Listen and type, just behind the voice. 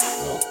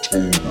Back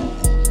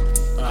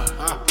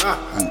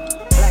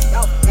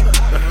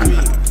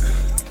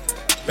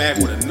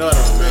with another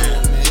man.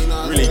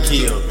 Really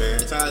killed, man.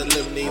 Tired of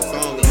living these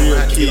songs.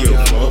 Real killed,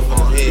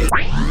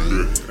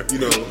 motherfucker. You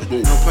know,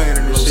 I'm playing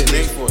in this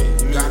shit for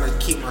you. Gotta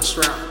keep my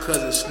strap, cause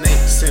the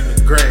snakes in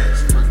the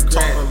grass.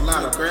 Talk a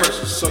lot of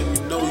pressure, so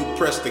you know you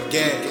press the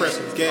gas.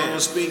 I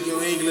don't speak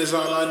your English,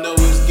 all I know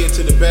is get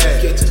to the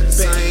bag.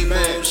 Same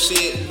old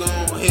shit, go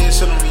ahead,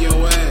 shit on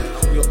your ass.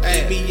 Your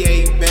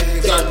ABA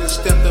bags, I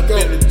just stepped up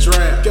in the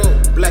draft.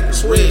 Black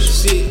and red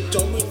shit,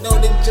 don't we know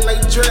that you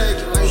like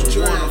drag? You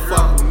wanna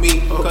fuck with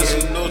me, cause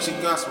you know she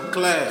got some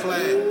class.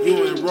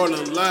 You ain't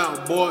rolling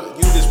loud, boy,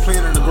 you just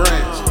playing in the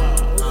grass.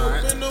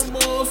 In the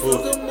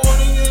motherfucking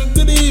morning and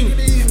good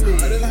evening.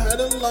 I done had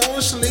a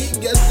long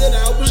sleep, guess that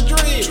I was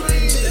dreaming.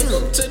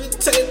 Go to the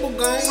table,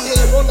 go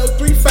ahead, roll up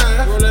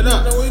 3-5. Roll it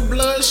up. You know we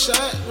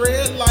bloodshot,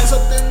 red lights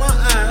up in my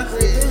eyes.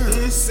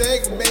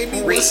 Insect,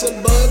 baby, what's a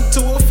bug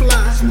to a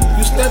fly?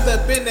 You stepped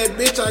up in that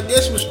bitch, I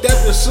guess you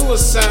stepped to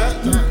suicide.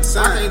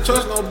 I can't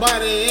trust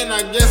nobody, and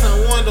I guess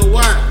I wonder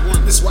why.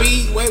 The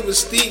speedway with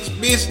sticks,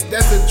 bitch,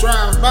 that's the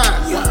drive-by.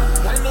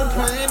 Ain't no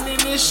playing in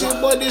this shit,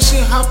 but this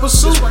shit hot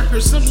pursuit.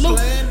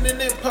 Playing in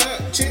that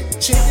pot,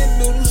 chicken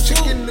noodles.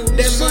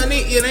 That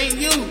money, it ain't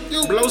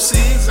you. Blow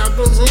cigs out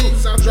the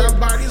roof, I drop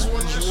bodies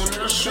when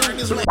I shoot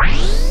this.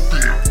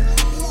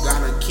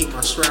 Gotta keep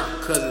my strap,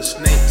 cause the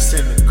snakes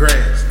in the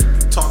grass.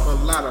 Talk a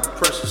lot of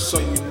pressure, so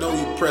you know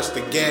you press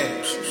the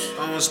gas.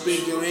 I don't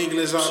speak your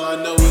English, all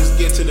I know is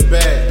get to the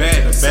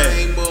bag.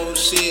 Same old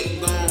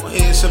shit, go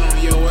ahead, shit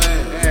on your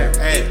ass.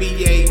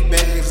 ABA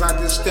bags, I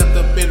just stepped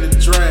up in the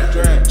draft.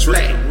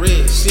 Black and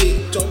red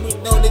shit, don't we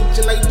know that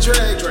you like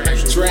drag?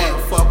 She wanna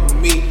fuck with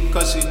me,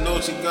 cause she know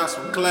she got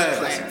some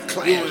class.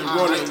 You ain't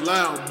rolling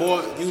loud,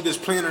 boy, you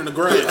just playing in the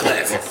grass.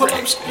 Pull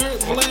up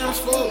skirt, blams,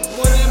 fuck,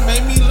 boy, that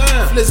make me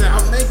laugh. Listen,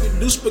 I make you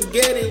do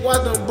spaghetti,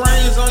 watch the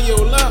brains on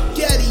your lap.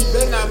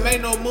 Better not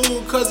make no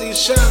move, cause he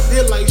shot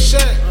hit like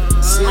Shaq.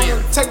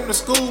 I'ma take him to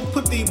school,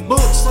 put these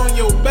books on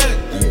your back.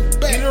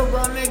 Get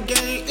around that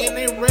game, and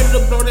they ready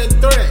to blow that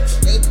threat.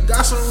 They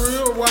got some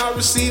real wide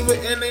receiver,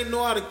 and they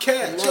know how to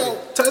catch.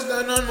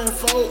 Touchdown on them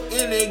folk,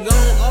 and they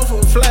gone off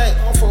a flag.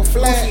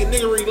 Goofy,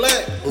 nigga,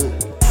 relax.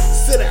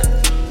 Sit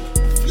down.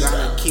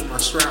 Gotta keep my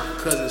strap,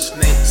 cause the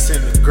snakes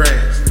in the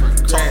grass.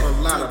 Talk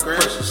a lot of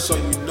pressure, so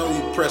you know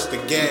you press the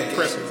gas.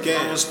 I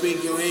don't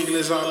speak your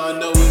English, all I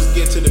know is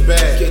get to the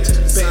bag.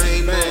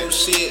 Same old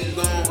shit,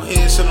 go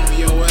ahead, shit on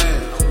your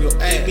ass. Your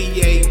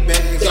ABA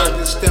bags, I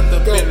just stepped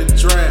up in the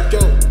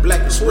draft.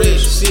 Black and red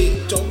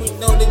shit, don't we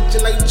know that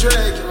you like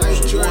drag?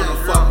 You wanna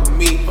fuck with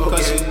me,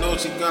 cause you know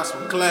she got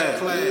some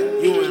class.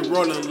 You ain't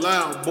rolling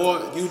loud,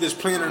 boy, you just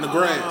playing in the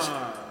grass.